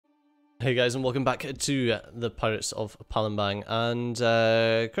Hey guys, and welcome back to the Pirates of Palembang, and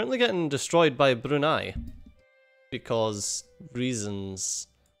currently getting destroyed by Brunei because reasons.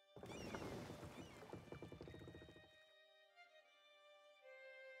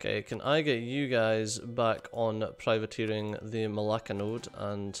 Okay, can I get you guys back on privateering the Malacca node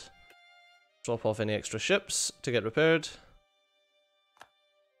and drop off any extra ships to get repaired?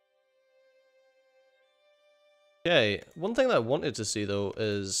 Okay, one thing that I wanted to see though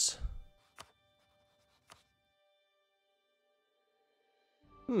is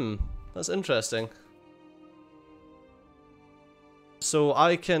that's interesting. So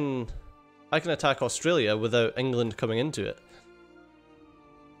I can attack Australia without England coming into it.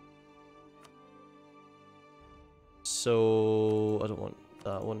 So I don't want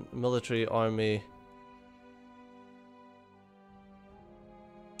that one. Military, army.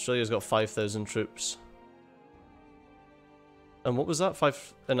 Australia's got 5,000 troops. And what was that?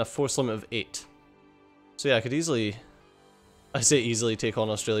 5 and a force limit of 8. So yeah, I could easily, I say easily, take on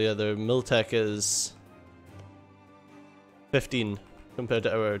Australia. Their miltech is 15 compared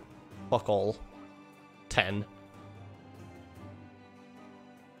to our fuck all 10.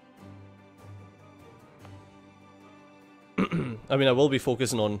 I mean, I will be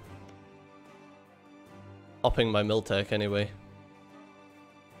focusing on upping my miltech anyway.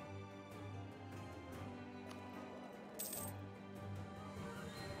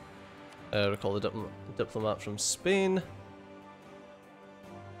 Recall the diplomat from Spain.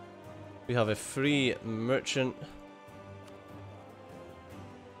 We have a free merchant.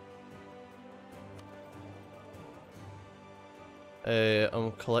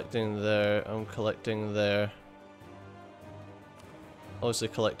 I'm collecting there, I'm collecting there. Obviously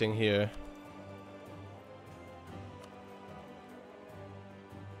collecting here.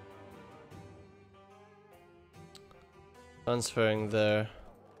 Transferring there.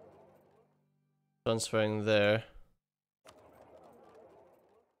 Transferring there.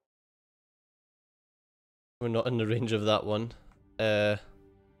 We're not in the range of that one. Where's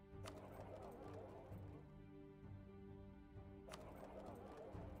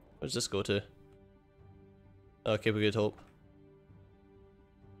this go to? Okay, we Good Hope.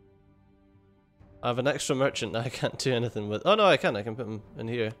 I have an extra merchant that I can't do anything with. Oh no, I can put him in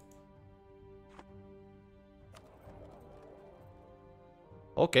here.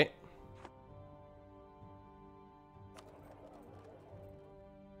 Okay.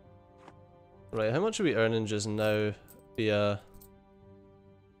 Right, how much are we earning just now via...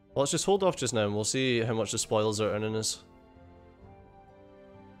 Well, let's just hold off just now and we'll see how much the spoils are earning us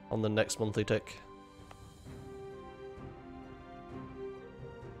on the next monthly tick.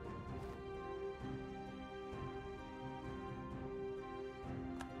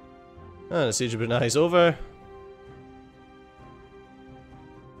 And the Siege of Brunei is over.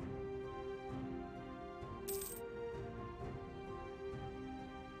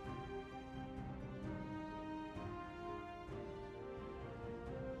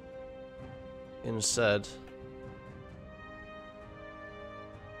 Instead,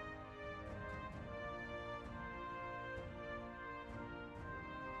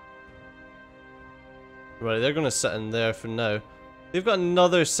 right, they're gonna sit in there for now. They've got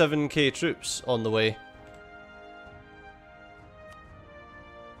another 7k troops on the way.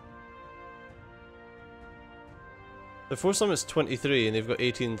 Their force limit's 23 and they've got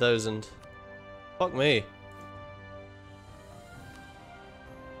 18,000. Fuck me.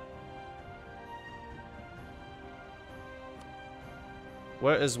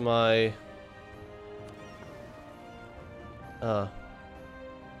 Where is my...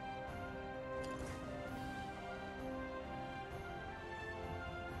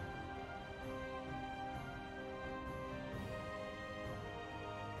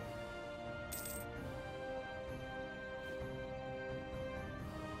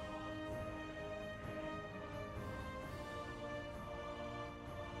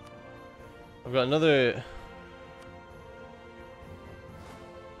 I've got another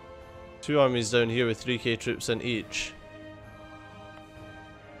 2 armies down here with 3k troops in each.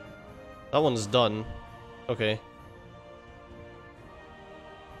 That one's done. Okay.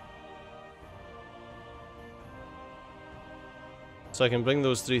 So I can bring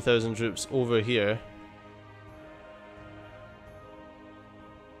those 3,000 troops over here.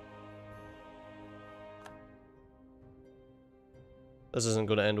 This isn't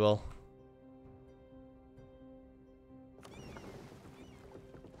going to end well.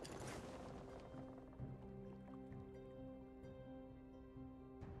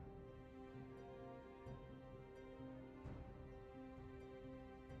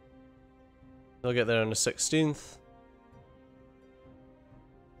 They'll get there on the 16th.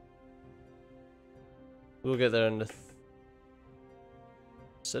 We'll get there in the...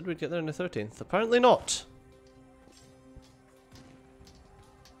 Said we'd get there on the 13th. Apparently not.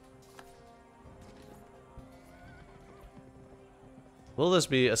 Will this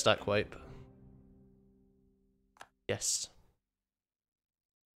be a stack wipe? Yes.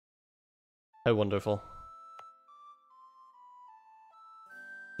 How wonderful.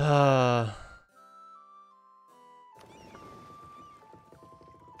 Ah.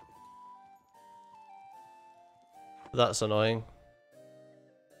 That's annoying.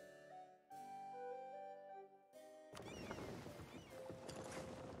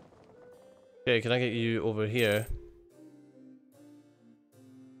 Okay, can I get you over here?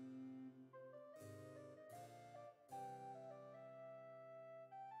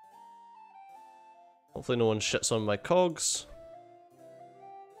 Hopefully no one shits on my cogs.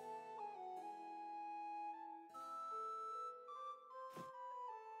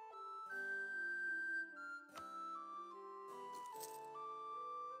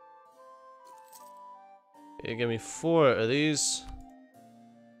 Okay, give me 4 of these.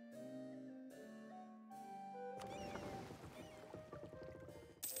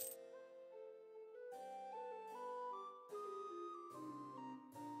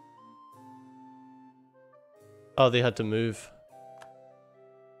 Oh, they had to move.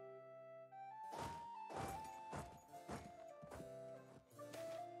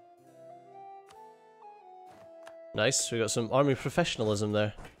 Nice, we got some army professionalism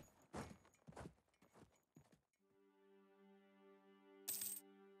there.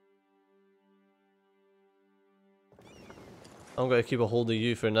 I'm going to keep a hold of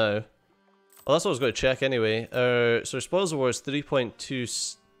you for now. Well, that's what I was going to check anyway. So our spoils war is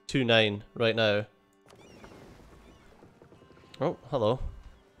 3.229 right now. Oh, hello.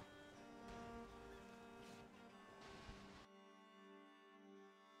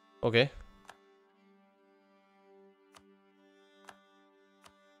 Okay.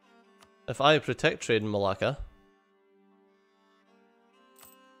 If I protect trade in Malacca...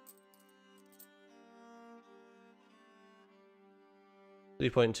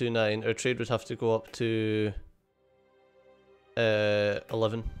 3.29, our trade would have to go up to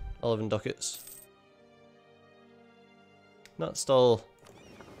 11 ducats. That's still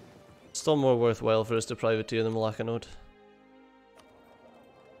more worthwhile for us to privateer the Malacca node.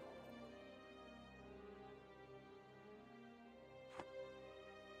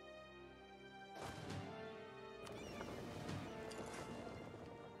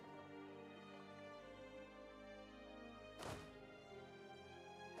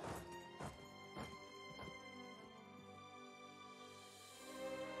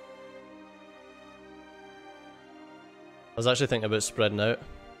 I was actually thinking about spreading out.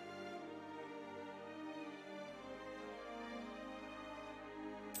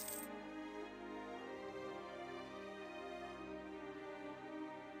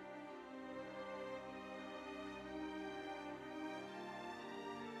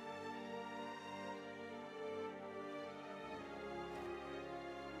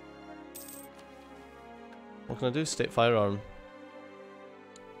 What can I do? State firearm.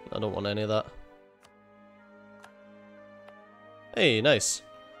 I don't want any of that. Hey, nice.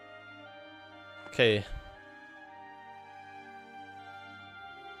 Okay.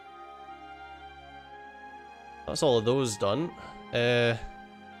 That's all of those done. I'm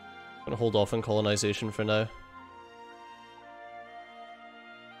gonna hold off on colonization for now.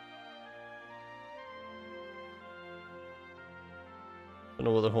 Don't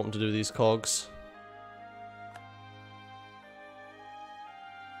know what they're hoping to do with these cogs.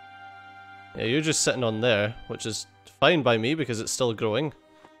 Yeah, you're just sitting on there, which is fine by me because it's still growing.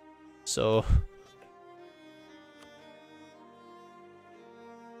 So...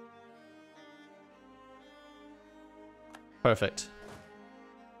 Perfect.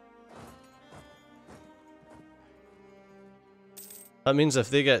 That means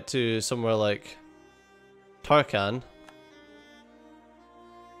if they get to somewhere like Tarkan,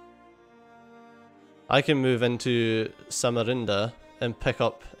 I can move into Samarinda and pick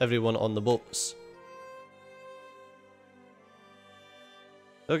up everyone on the boats.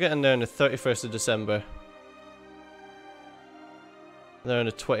 They'll get in there on the 31st of December. They're on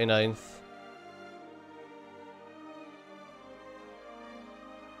the 29th.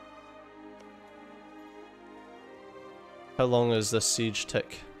 How long is this siege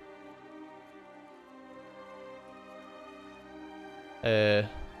tick?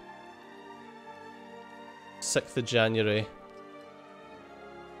 6th of January.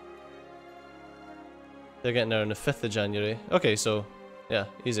 They're getting there on the 5th of January. Okay, so, yeah,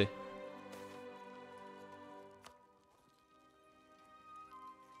 easy.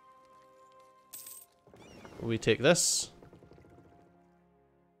 we take this.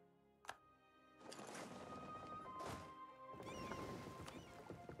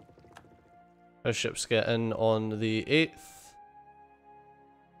 Our ships get in on the 8th.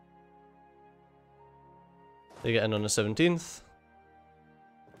 They get in on the 17th.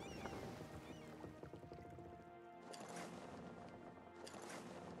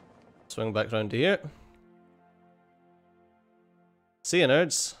 Swing back round to here. See you,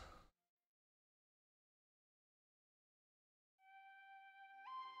 nerds.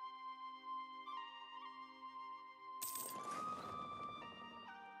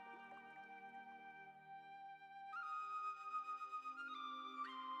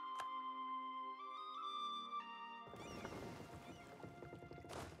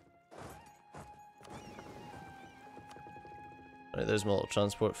 Right, there's my little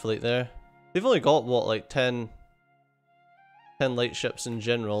transport fleet there. They've only got, what, like 10 light ships in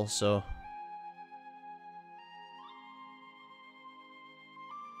general, so...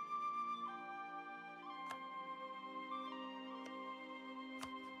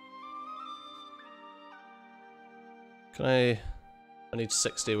 I need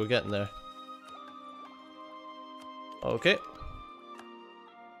 60, we're getting there. Okay.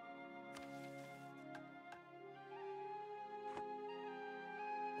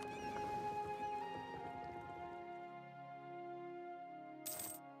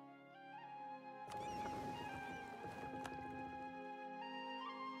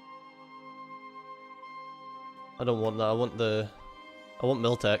 I don't want that, I want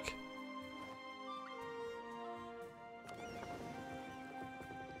Miltech.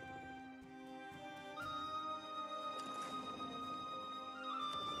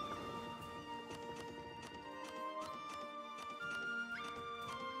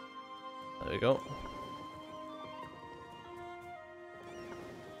 There we go.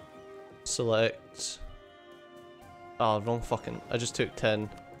 Select. Ah, wrong fucking. I just took 10.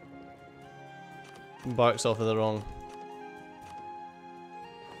 Barks off of the wrong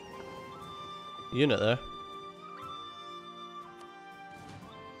unit there.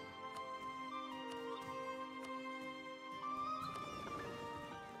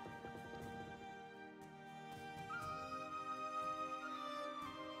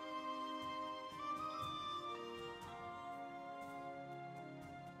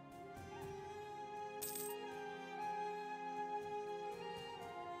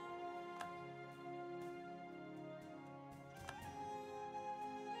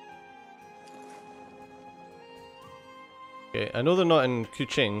 Okay, I know they're not in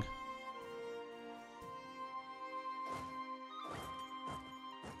Kuching.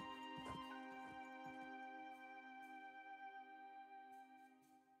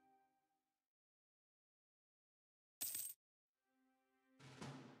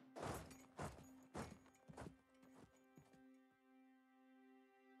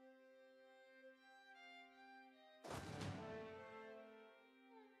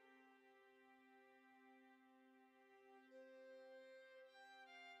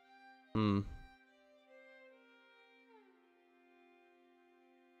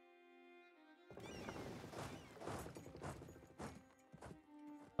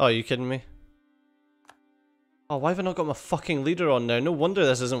 Oh, are you kidding me? Oh, why have I not got my fucking leader on there? No wonder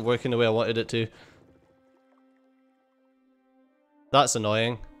this isn't working the way I wanted it to. That's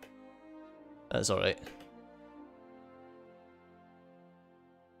annoying. That's alright.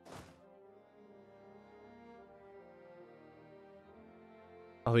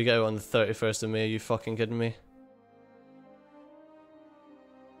 Oh, we get out on the 31st of May, are you fucking kidding me?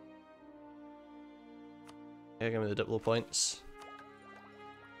 Yeah, give me the Diplo points.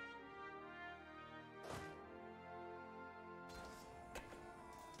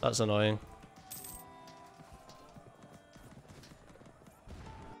 That's annoying.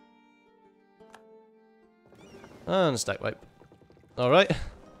 And stack wipe. Alright.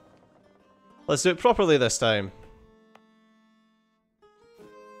 Let's do it properly this time.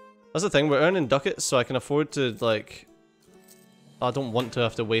 That's the thing, we're earning ducats, so I can afford to, like... I don't want to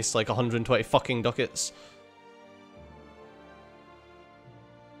have to waste, like, 120 fucking ducats.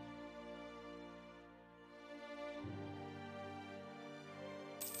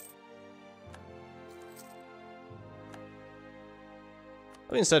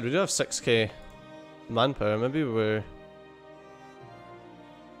 I mean, instead, we do have 6k manpower, maybe we're...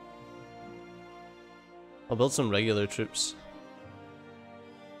 I'll build some regular troops.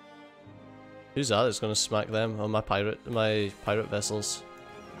 Who's that that's gonna smack them? Oh, my pirate vessels.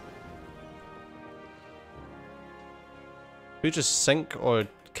 We just sink or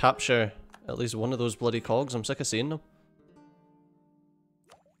capture at least one of those bloody cogs. I'm sick of seeing them.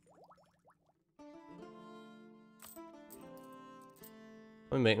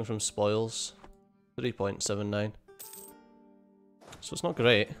 I'm making from spoils. 3.79. So it's not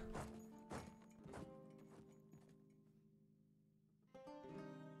great.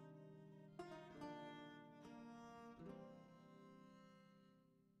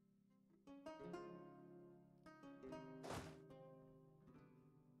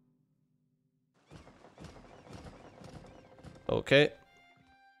 Okay.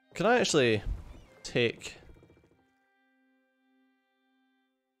 Can I actually take...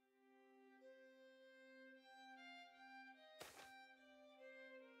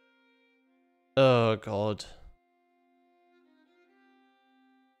 Oh god.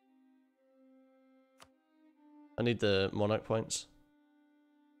 I need the monarch points.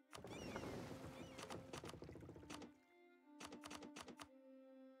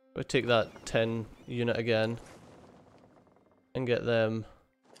 I take that 10 unit again and get them.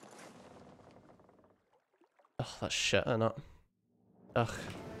 Ugh, that's shit, innit? Ugh.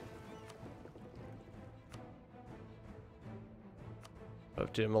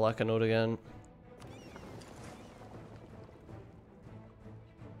 Up to Malacca node again.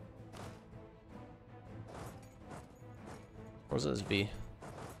 Where's this V?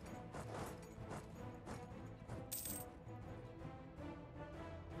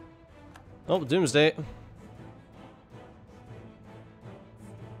 Oh, Doomsday.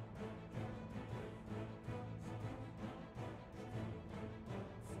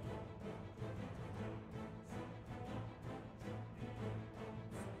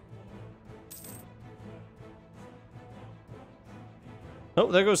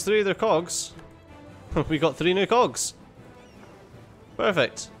 Oh, there goes 3 of their cogs. We got 3 new cogs.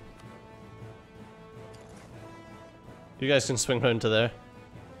 Perfect. You guys can swing round to there.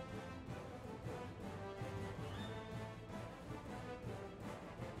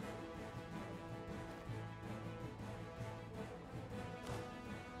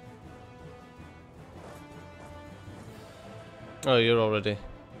 Oh, you're already.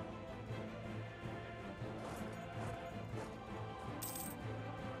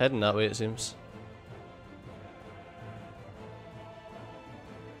 Heading that way, it seems.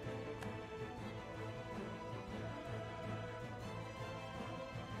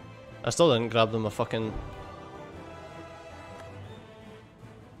 I still didn't grab them a fucking...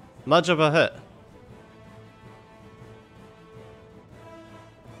 Majaba hit.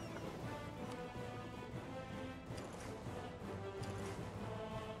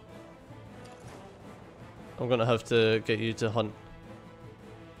 I'm gonna have to get you to hunt.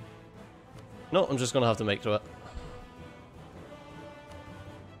 No, I'm just gonna have to make to it.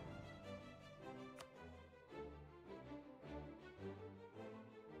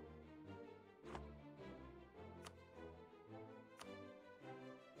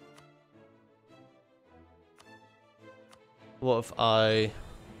 What if I...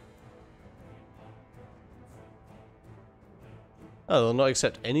 Oh, they'll not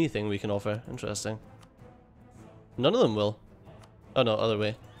accept anything we can offer. Interesting. None of them will. Oh no, other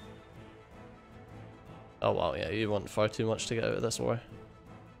way. Oh wow, yeah, you want far too much to get out of this war.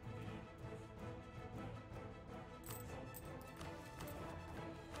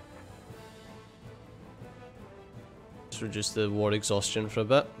 Just reduce the war exhaustion for a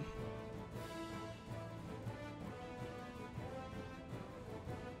bit.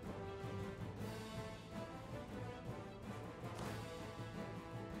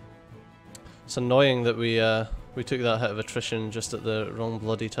 It's annoying that we took that hit of attrition just at the wrong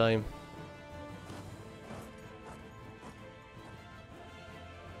bloody time.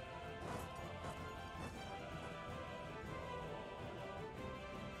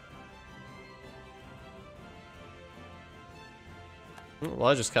 Well,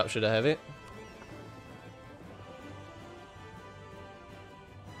 I just captured a heavy.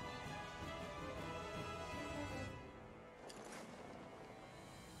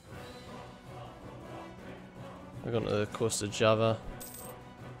 We're going to the coast of Java.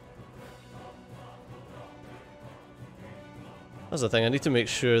 That's the thing, I need to make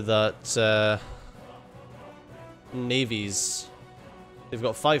sure that navies, they've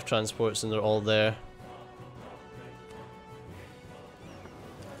got 5 transports and they're all there.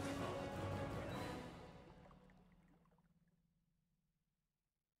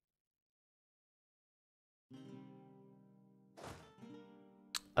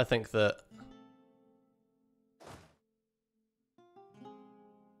 I think that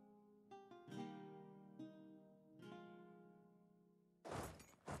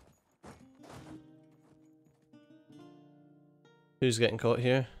who's getting caught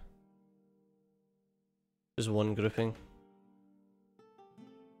here? Just one grouping.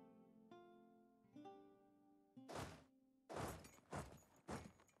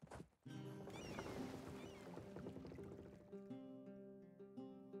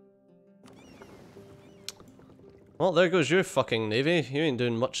 Well, there goes your fucking navy. You ain't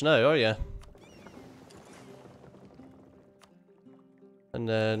doing much now, are you? And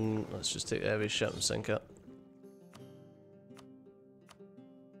then, let's just take the heavy ship and sink it.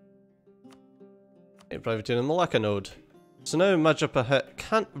 Okay, privateering Malacca node. So now Majapahit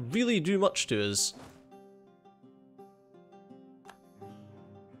can't really do much to us.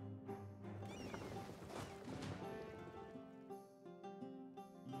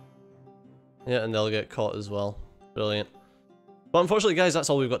 Yeah, and they'll get caught as well. Brilliant. But unfortunately, guys, that's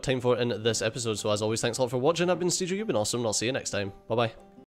all we've got time for in this episode. So as always, thanks a lot for watching. I've been Steejo, you've been awesome, and I'll see you next time. Bye-bye.